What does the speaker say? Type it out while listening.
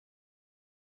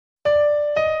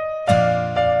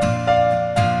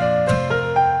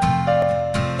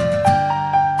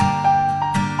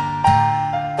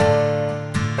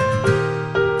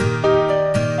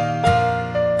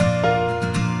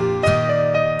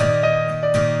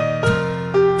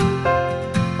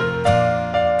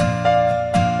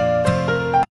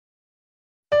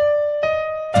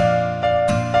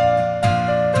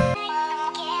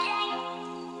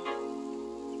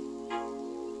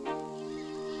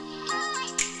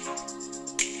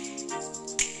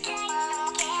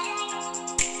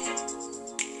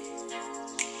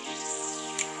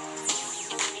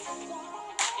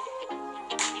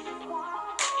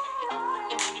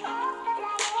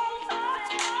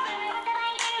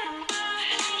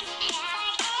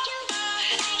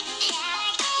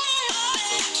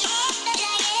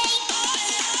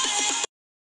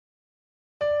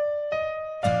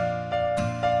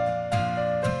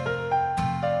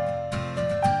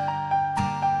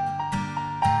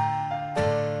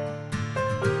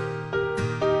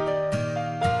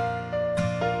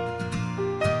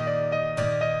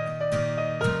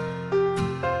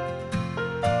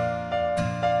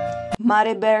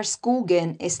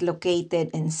Mariebergsskogen is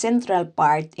located in central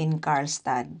part in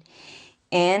Karlstad,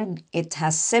 and it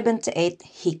has 78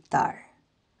 hectares.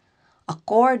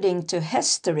 According to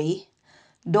history,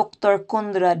 Dr.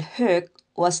 Konrad Höck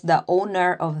was the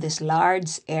owner of this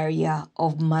large area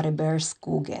of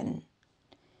Mariebergsskogen.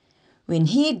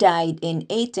 When he died in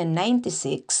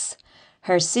 1896,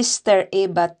 her sister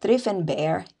Eva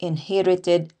Triffenberg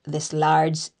inherited this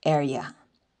large area.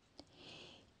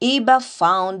 Eva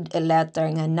found a letter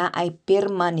nga naay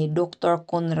pirma ni Dr.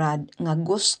 Konrad nga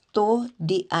gusto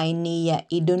di ay niya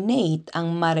i-donate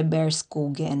ang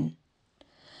Mariebergsskogen.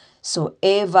 So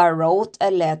Eva wrote a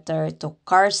letter to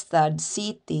Karlstad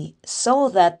city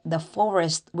so that the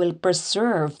forest will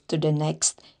preserve to the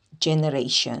next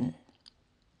generation.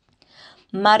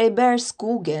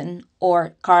 Mariebergsskogen,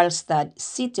 or Karlstad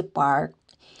City Park,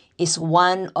 is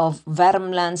one of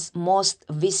Värmland's most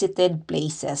visited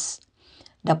places.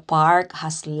 The park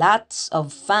has lots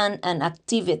of fun and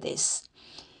activities.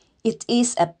 It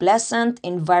is a pleasant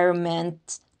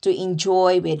environment to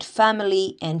enjoy with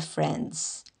family and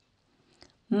friends.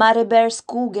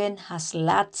 Mariebergsskogen has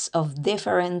lots of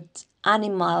different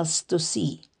animals to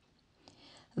see.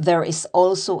 There is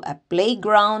also a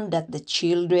playground that the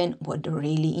children would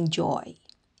really enjoy,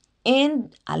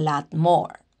 and a lot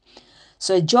more.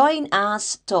 So join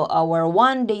us to our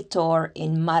one-day tour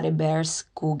in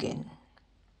Mariebergsskogen.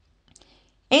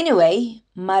 Anyway,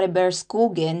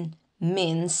 Mariebergsskogen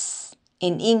means,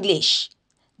 in English,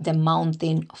 the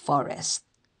mountain forest.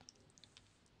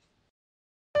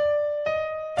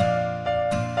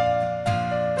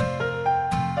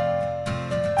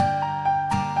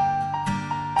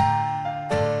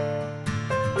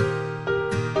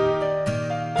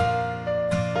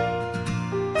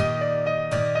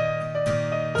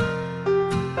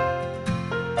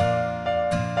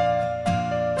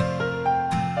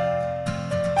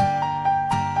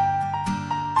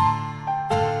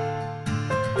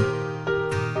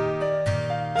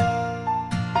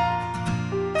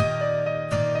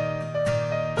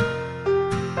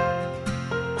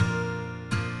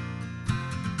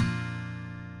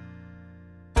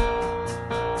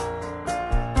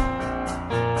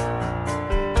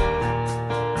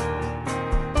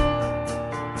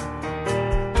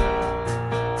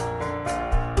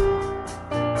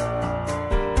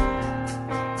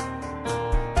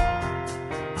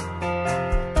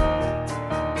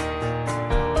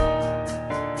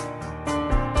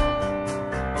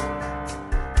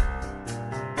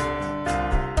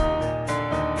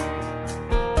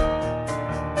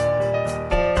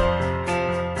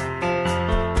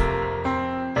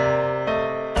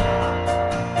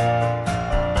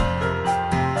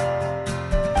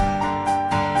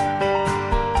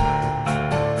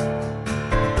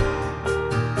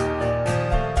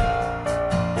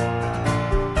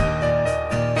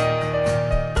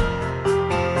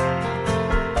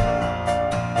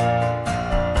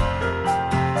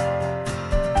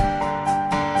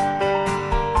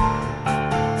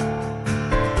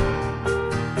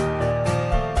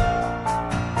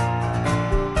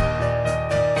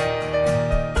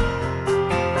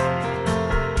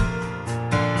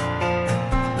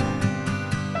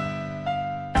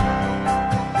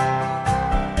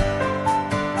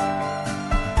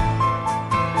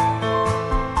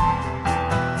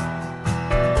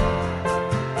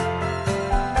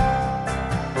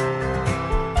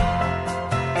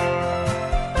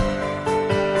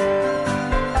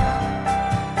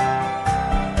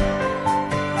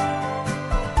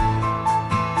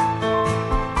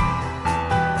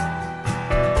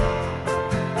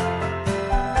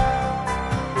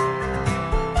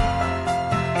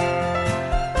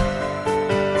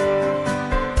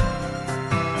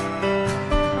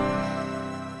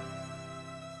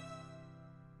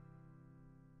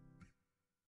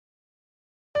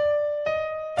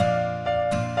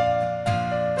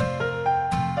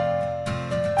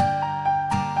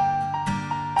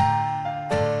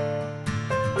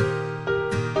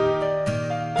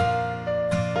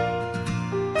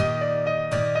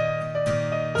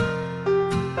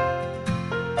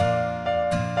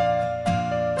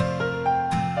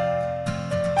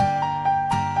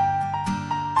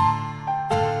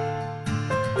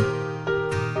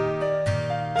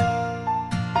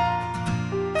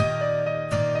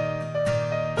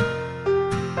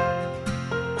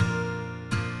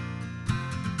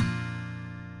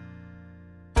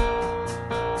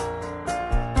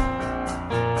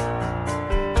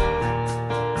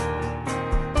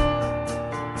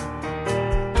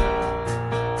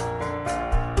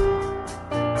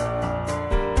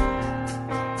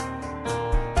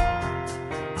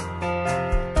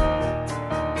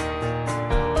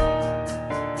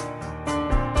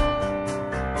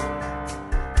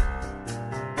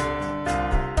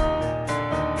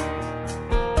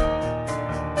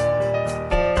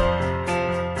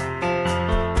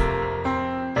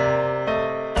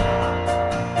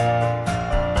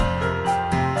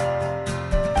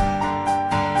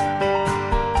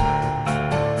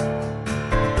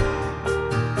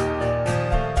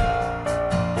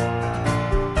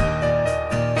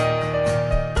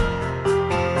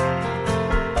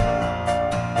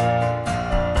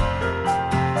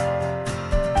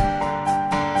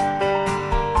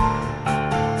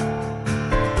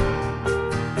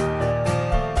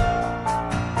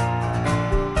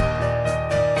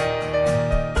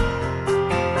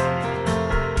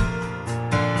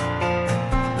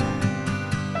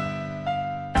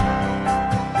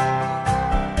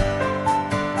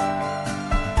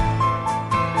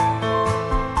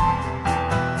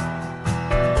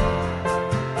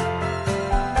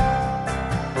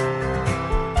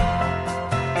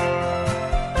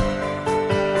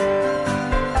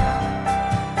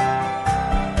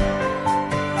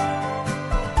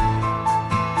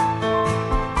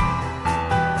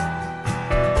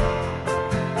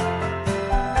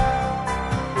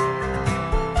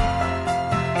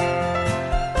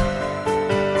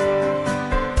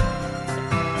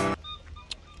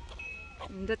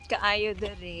 kaayo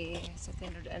diri sa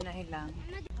tinudan na ilang.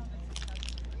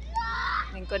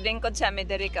 Lingkod-lingkod sa mi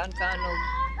diri kaon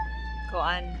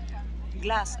kuan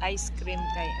glass ice cream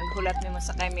kay aghulat mi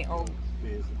masakay mi og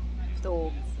tug.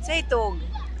 Say tug.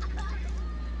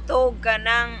 Tug ka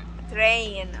ng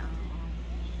train.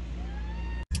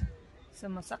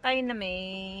 So masakay na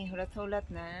may hulat-hulat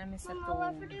na may sa tug.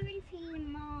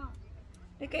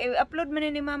 Kay upload man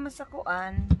ni mama sa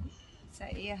kuan sa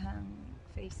iyang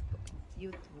Facebook,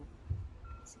 YouTube.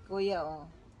 Si Kuya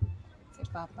si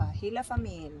Papa, Hila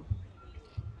Famil.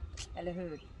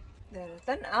 Alahud.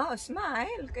 Tanaw,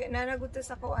 smile kay nanaguto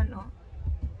sa kuan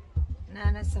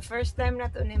Nana sa first time na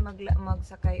to ni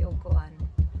magsakay og kuan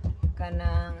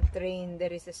kanang train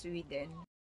diri sa Sweden.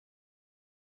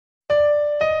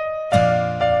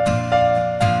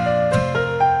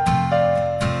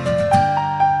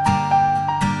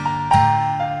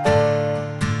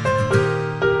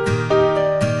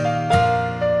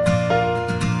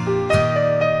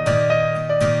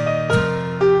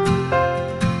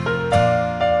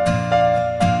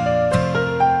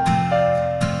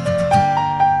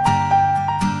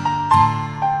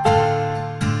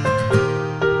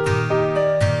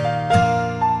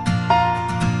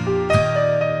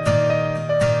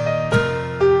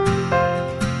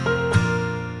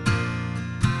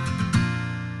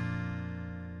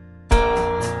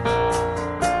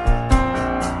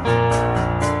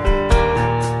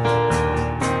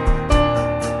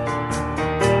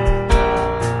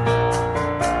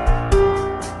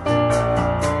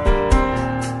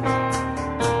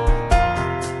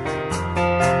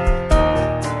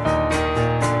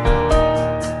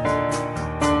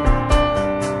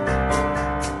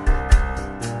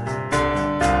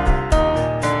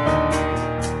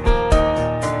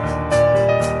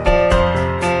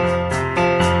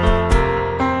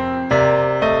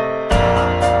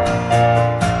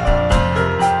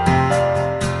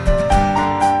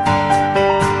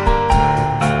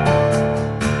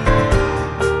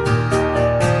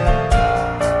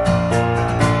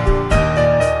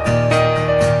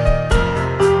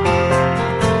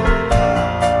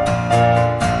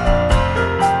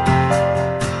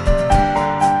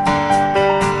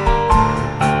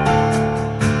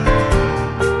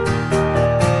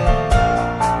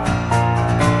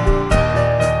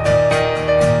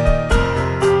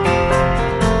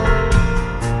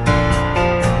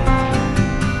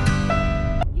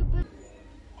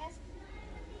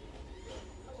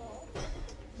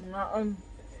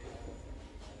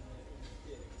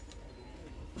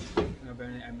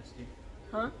 Ngayon ay masjid.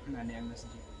 Ha? Nani ang masjid.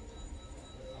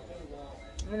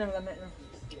 Ano nang gamit no?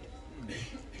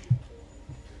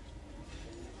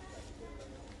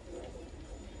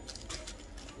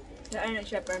 Saan na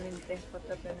siya permanente?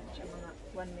 Patap na siya mga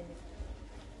 1 minute.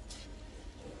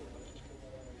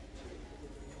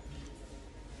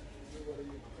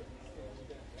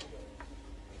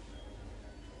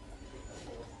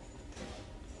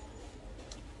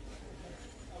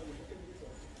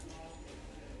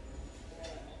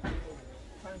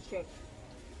 Check.